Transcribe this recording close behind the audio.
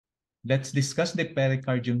Let's discuss the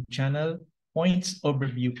pericardium channel points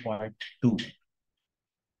overview part 2.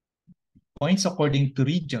 Points according to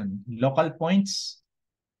region, local points,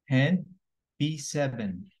 hand,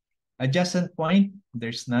 P7. Adjacent point,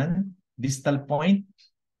 there's none. Distal point,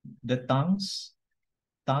 the tongue,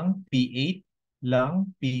 P8,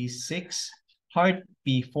 lung, P6, heart,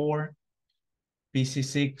 P4,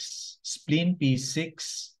 PC6, spleen,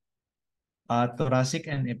 P6, thoracic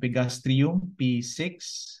and epigastrium,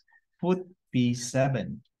 P6, foot,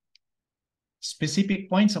 P7. Specific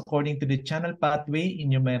points according to the channel pathway in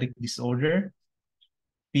numeric disorder.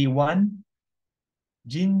 P1,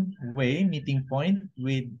 Jueyin meeting point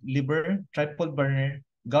with liver, triple burner,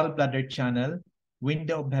 gallbladder channel,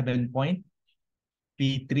 window of heaven point.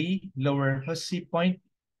 P3, lower Hussey point,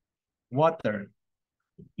 water.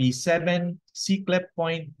 P7, C-clef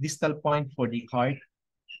point, distal point for the heart.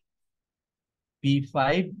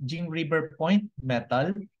 P5, Jing River point,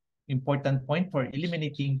 metal, important point for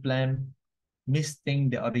eliminating phlegm, misting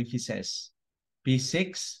the orifices.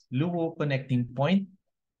 P6, Luwu connecting point,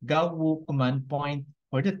 Gaowu command point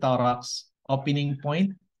for the thorax, opening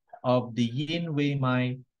point of the Yin Wei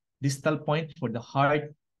Mai, distal point for the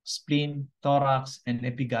heart, spleen, thorax, and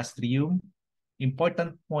epigastrium,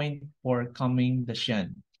 important point for calming the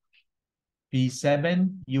Shen. P7,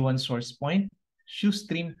 Yuan source point,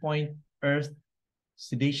 shoestring point, earth,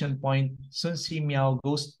 sedation point, Sun Si Miao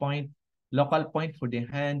ghost point, local point for the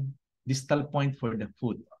hand, distal point for the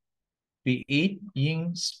foot. P8,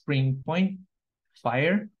 Ying spring point,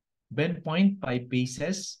 fire, bend point 5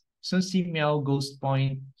 paces, Sun Si Miao ghost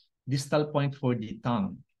point, distal point for the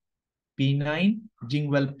tongue. P9,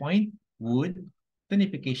 Jingwell point, wood,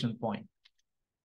 tonification point.